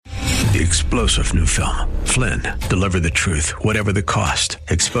The explosive new film, Flynn, deliver the truth, whatever the cost,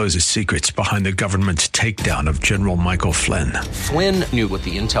 exposes secrets behind the government's takedown of General Michael Flynn. Flynn knew what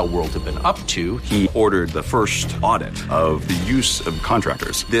the intel world had been up to. He ordered the first audit of the use of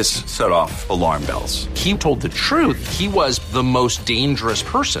contractors. This set off alarm bells. He told the truth. He was the most dangerous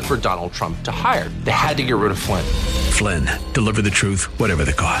person for Donald Trump to hire. They had to get rid of Flynn. Flynn, deliver the truth, whatever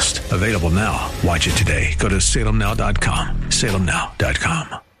the cost. Available now. Watch it today. Go to salemnow.com.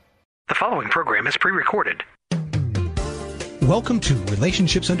 salemnow.com. The following program is pre-recorded. Welcome to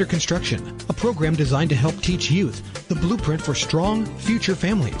Relationships Under Construction, a program designed to help teach youth the blueprint for strong future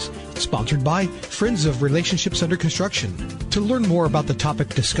families. Sponsored by Friends of Relationships Under Construction. To learn more about the topic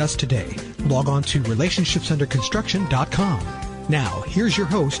discussed today, log on to relationshipsunderconstruction.com. Now, here's your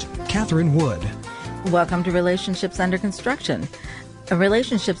host, Catherine Wood. Welcome to Relationships Under Construction.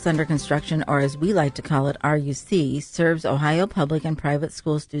 Relationships Under Construction, or as we like to call it, RUC, serves Ohio public and private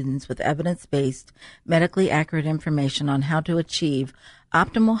school students with evidence-based, medically accurate information on how to achieve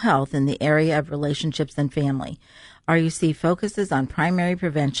optimal health in the area of relationships and family. RUC focuses on primary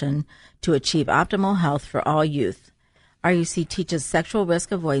prevention to achieve optimal health for all youth. RUC teaches sexual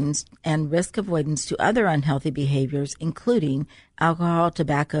risk avoidance and risk avoidance to other unhealthy behaviors, including alcohol,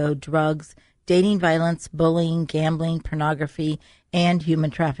 tobacco, drugs, dating violence, bullying, gambling, pornography, and human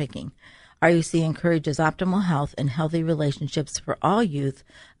trafficking. RUC encourages optimal health and healthy relationships for all youth,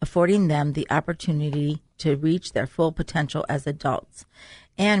 affording them the opportunity to reach their full potential as adults.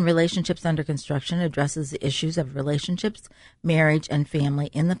 And Relationships Under Construction addresses the issues of relationships, marriage, and family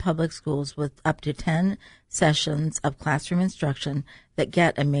in the public schools with up to 10 sessions of classroom instruction that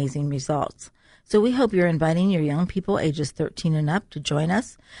get amazing results. So we hope you're inviting your young people ages 13 and up to join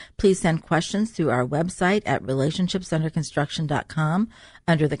us. Please send questions through our website at relationshipsunderconstruction.com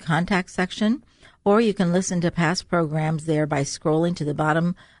under the contact section, or you can listen to past programs there by scrolling to the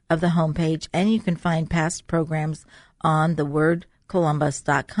bottom of the homepage, and you can find past programs on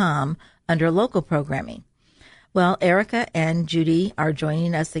thewordcolumbus.com under local programming. Well, Erica and Judy are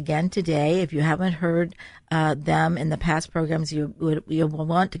joining us again today. If you haven't heard them in the past programs, you will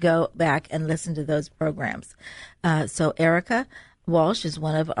want to go back and listen to those programs. So Erica Walsh is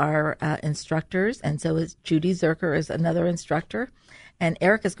one of our instructors, and so is Judy Zerker is another instructor. And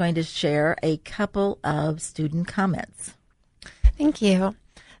Erica is going to share a couple of student comments. Thank you.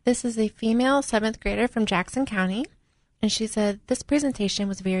 This is a female 7th grader from Jackson County, and she said, "This presentation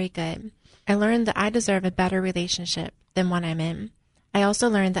was very good. I learned that I deserve a better relationship than one I'm in. I also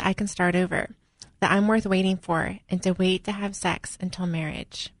learned that I can start over, that I'm worth waiting for, and to wait to have sex until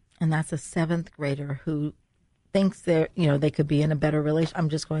marriage." And that's a 7th grader who thinks they could be in a better relationship. I'm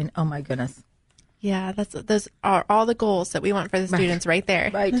just going, oh my goodness. Yeah, those are all the goals that we want for the students right there.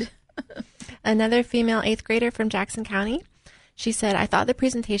 Right. Another female 8th grader from Jackson County. She said, "I thought the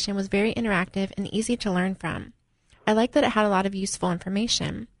presentation was very interactive and easy to learn from. I liked that it had a lot of useful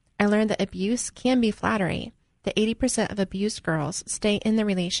information. I learned that abuse can be flattery, that 80% of abused girls stay in the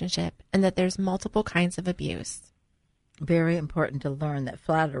relationship, and that there's multiple kinds of abuse." Very important to learn that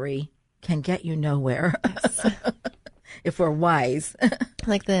flattery can get you nowhere. Yes. If we're wise.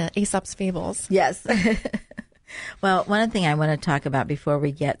 Like the Aesop's fables. Yes. Well, one thing I want to talk about before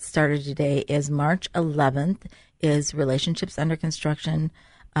we get started today is March 11th is Relationships Under Construction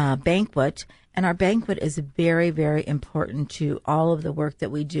banquet. And our banquet is very, very important to all of the work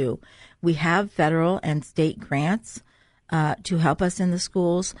that we do. We have federal and state grants to help us in the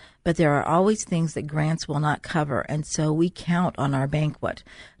schools, but there are always things that grants will not cover. And so we count on our banquet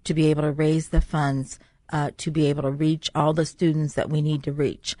to be able to raise the funds to be able to reach all the students that we need to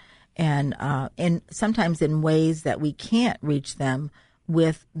reach. And sometimes in ways that we can't reach them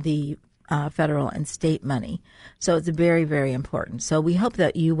with the federal and state money. So it's very, very important. So we hope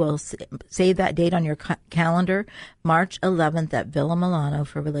that you will save that date on your calendar, March 11th at Villa Milano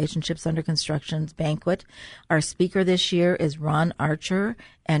for Relationships Under Construction's banquet. Our speaker this year is Ron Archer,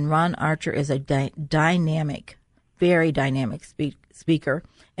 and Ron Archer is a dynamic, very dynamic speaker,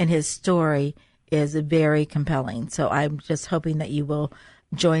 and his story is very compelling. So I'm just hoping that you will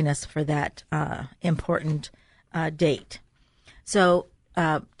join us for that important date. So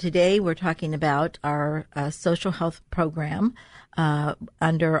today we're talking about our social health program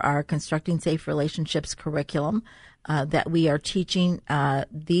under our Constructing Safe Relationships curriculum that we are teaching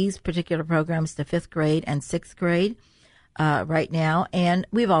these particular programs to 5th grade and 6th grade right now. And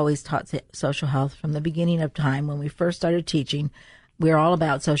we've always taught social health from the beginning of time. When we first started teaching, we're all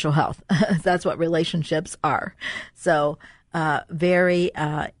about social health. That's what relationships are. So very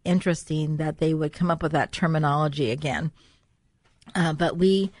interesting that they would come up with that terminology again. But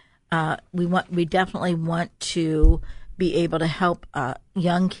we definitely want to be able to help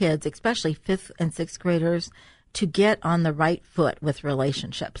young kids, especially 5th and 6th graders, to get on the right foot with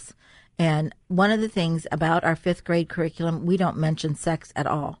relationships. And one of the things about our 5th grade curriculum, we don't mention sex at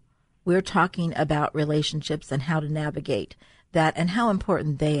all. We're talking about relationships and how to navigate that and how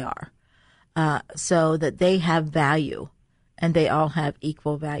important they are, so that they have value and they all have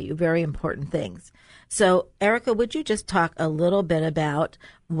equal value. Very important things. So, Erica, would you just talk a little bit about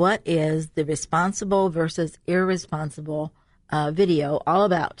what is the responsible versus irresponsible video all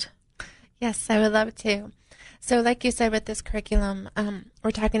about? Yes, I would love to. So like you said, with this curriculum,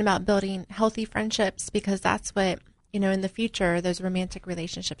 we're talking about building healthy friendships, because that's what, in the future, those romantic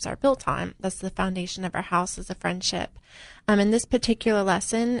relationships are built on. That's the foundation of our house, is a friendship. And this particular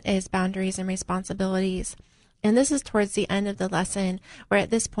lesson is boundaries and responsibilities. And this is towards the end of the lesson, where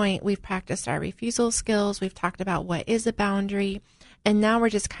at this point we've practiced our refusal skills. We've talked about what is a boundary. And now we're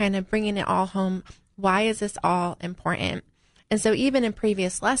just kind of bringing it all home. Why is this all important? And so even in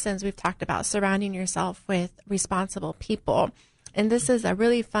previous lessons, we've talked about surrounding yourself with responsible people. And this is a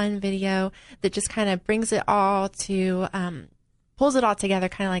really fun video that just kind of brings it all to, pulls it all together,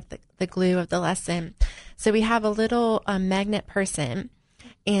 kind of like the glue of the lesson. So we have a little magnet person.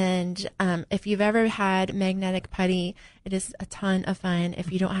 And if you've ever had magnetic putty, it is a ton of fun.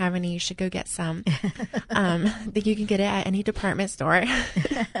 If you don't have any, you should go get some. That you can get it at any department store.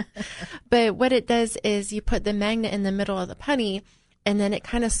 But what it does is you put the magnet in the middle of the putty, and then it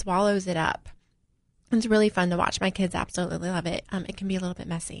kind of swallows it up. It's really fun to watch. My kids absolutely love it. It can be a little bit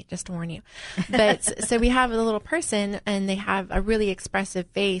messy, just to warn you. But so we have a little person, and they have a really expressive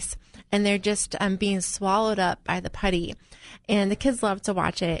face, and they're just being swallowed up by the putty. And the kids love to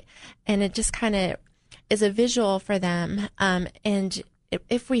watch it, and it just kind of is a visual for them. And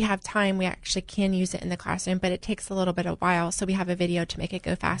if we have time, we actually can use it in the classroom, but it takes a little bit of while. So we have a video to make it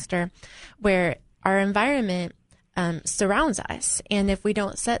go faster, where our environment surrounds us. And if we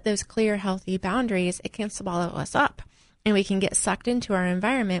don't set those clear, healthy boundaries, it can swallow us up, and we can get sucked into our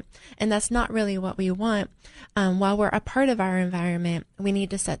environment. And that's not really what we want. While we're a part of our environment, we need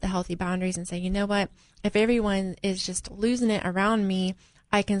to set the healthy boundaries and say, you know what? If everyone is just losing it around me,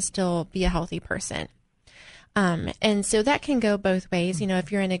 I can still be a healthy person. And so that can go both ways.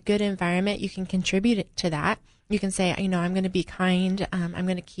 If you're in a good environment, you can contribute to that. You can say, I'm going to be kind. I'm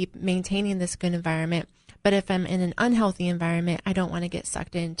going to keep maintaining this good environment. But if I'm in an unhealthy environment, I don't want to get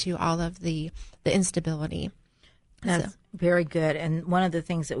sucked into all of the instability. That's very good. And one of the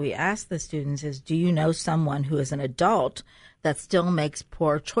things that we ask the students is, do you know someone who is an adult that still makes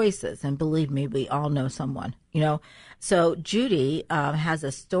poor choices? And believe me, we all know someone, So Judy has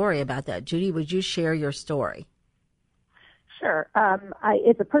a story about that. Judy, would you share your story? Sure.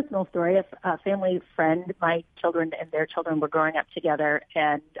 It's a personal story. A family friend, my children and their children were growing up together,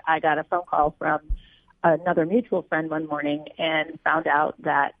 and I got a phone call from another mutual friend one morning and found out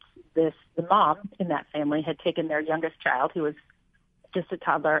that the mom in that family had taken their youngest child, who was just a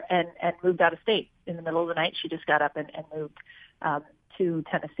toddler, and moved out of state in the middle of the night. She just got up and moved to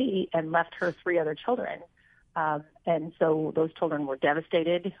Tennessee and left her 3 other children. And so those children were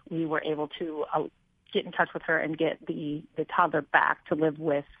devastated. We were able to get in touch with her and get the toddler back to live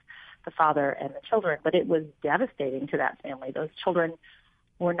with the father and the children. But it was devastating to that family. Those children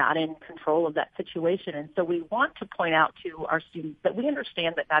were not in control of that situation. And so we want to point out to our students that we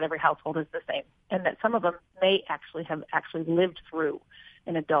understand that not every household is the same, and that some of them may have lived through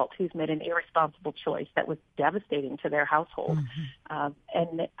an adult who's made an irresponsible choice that was devastating to their household. Mm-hmm.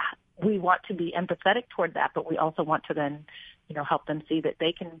 And we want to be empathetic toward that, but we also want to then, help them see that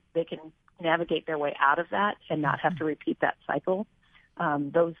they can navigate their way out of that and not have to repeat that cycle.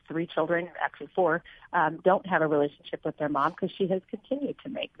 Those 3 children, actually 4, don't have a relationship with their mom because she has continued to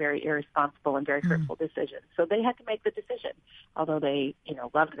make very irresponsible and very hurtful decisions. So they had to make the decision. Although they,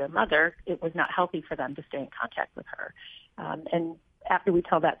 loved their mother, it was not healthy for them to stay in contact with her. And after we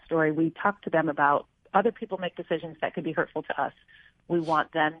tell that story, we talk to them about other people make decisions that could be hurtful to us. We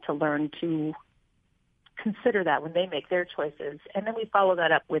want them to learn to consider that when they make their choices. And then we follow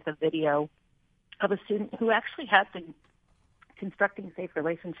that up with a video of a student who actually had the Constructing Safe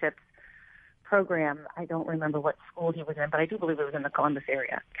Relationships program. I don't remember what school he was in, but I do believe it was in the Columbus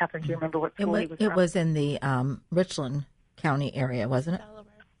area. Catherine, do you remember what school he was from? It was in the Richland County area, wasn't it? Delaware.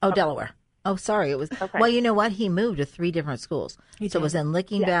 Oh, Delaware. Oh, sorry. It was. Okay. Well, you know what? He moved to 3 different schools. So it was in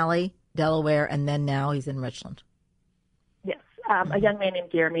Licking Valley, Delaware, and then now he's in Richland. Yes. A young man named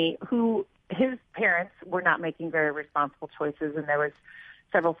Jeremy, who his parents were not making very responsible choices, and there was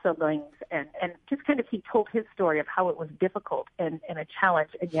several siblings, and just kind of he told his story of how it was difficult and a challenge,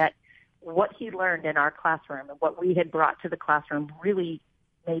 and yet what he learned in our classroom and what we had brought to the classroom really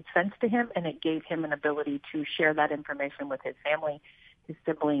made sense to him, and it gave him an ability to share that information with his family, his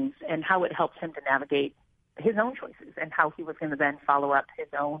siblings, and how it helps him to navigate his own choices and how he was going to then follow up his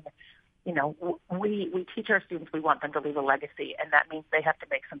own. You know, we teach our students we want them to leave a legacy, and that means they have to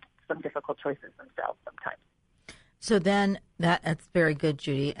make some difficult choices themselves sometimes. So then that's very good,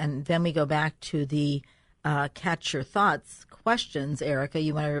 Judy. And then we go back to the catch your thoughts questions. Erica,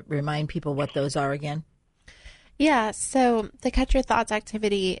 you want to remind people what those are again? Yeah, so the catch your thoughts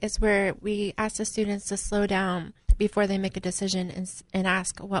activity is where we ask the students to slow down before they make a decision and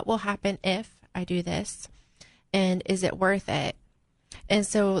ask, what will happen if I do this? And is it worth it? And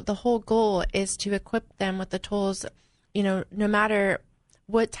so the whole goal is to equip them with the tools, you know, no matter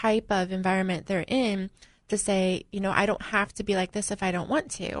what type of environment they're in, to say, you know, I don't have to be like this if I don't want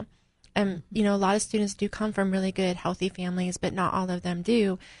to. You know, a lot of students do come from really good, healthy families, but not all of them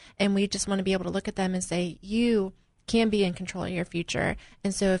do. And we just want to be able to look at them and say, you can be in control of your future.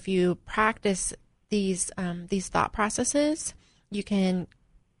 And so if you practice these thought processes, you can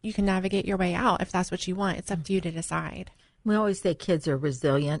navigate your way out if that's what you want. It's up to you to decide. We always say kids are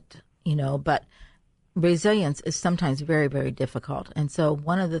resilient, you know, but resilience is sometimes very, very difficult. And so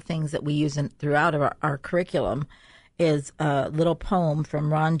one of the things that we use throughout our curriculum is a little poem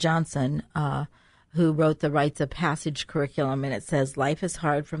from Ron Johnson, who wrote the Rites of Passage curriculum. And it says, life is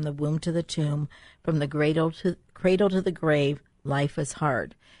hard from the womb to the tomb, from the cradle to the grave, life is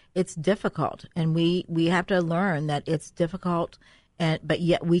hard. It's difficult. And we have to learn that it's difficult, but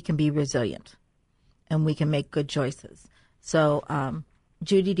yet we can be resilient and we can make good choices. So,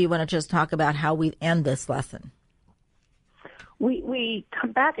 Judy, do you want to just talk about how we end this lesson? We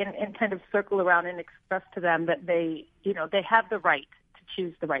come back and kind of circle around and express to them that they have the right to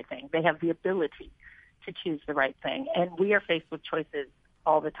choose the right thing. They have the ability to choose the right thing. And we are faced with choices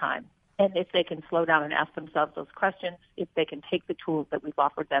all the time. And if they can slow down and ask themselves those questions, if they can take the tools that we've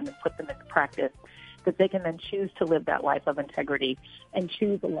offered them and put them into practice, that they can then choose to live that life of integrity and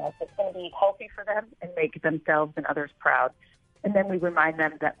choose a life that's going to be healthy for them and make themselves and others proud. And then we remind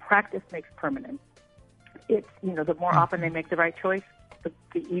them that practice makes permanent. It's, you know, the more often they make the right choice, the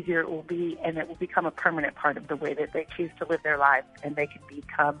easier it will be, and it will become a permanent part of the way that they choose to live their lives, and they can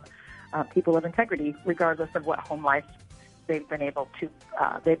become people of integrity regardless of what home life they've been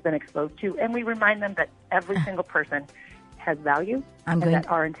exposed to. And we remind them that every single person has value, and that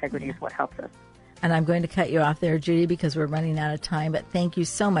our integrity is what helps us. And I'm going to cut you off there, Judy, because we're running out of time. But thank you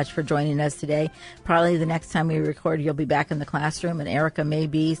so much for joining us today. Probably the next time we record, you'll be back in the classroom, and Erica may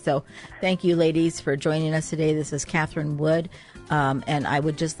be. So thank you, ladies, for joining us today. This is Catherine Wood. And I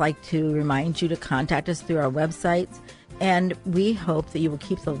would just like to remind you to contact us through our websites. And we hope that you will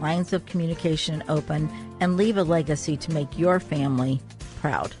keep the lines of communication open and leave a legacy to make your family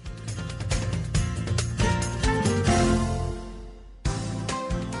proud.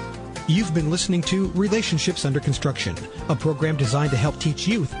 You've been listening to Relationships Under Construction, a program designed to help teach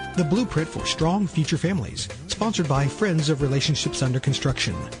youth the blueprint for strong future families, sponsored by Friends of Relationships Under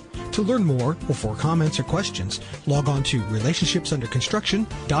Construction. To learn more or for comments or questions, log on to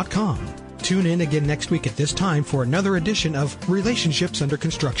relationshipsunderconstruction.com. Tune in again next week at this time for another edition of Relationships Under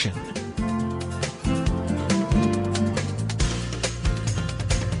Construction.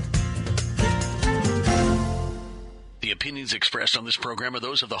 The opinions expressed on this program are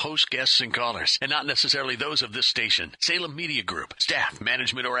those of the host, guests, and callers, and not necessarily those of this station, Salem Media Group, staff,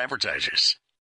 management, or advertisers.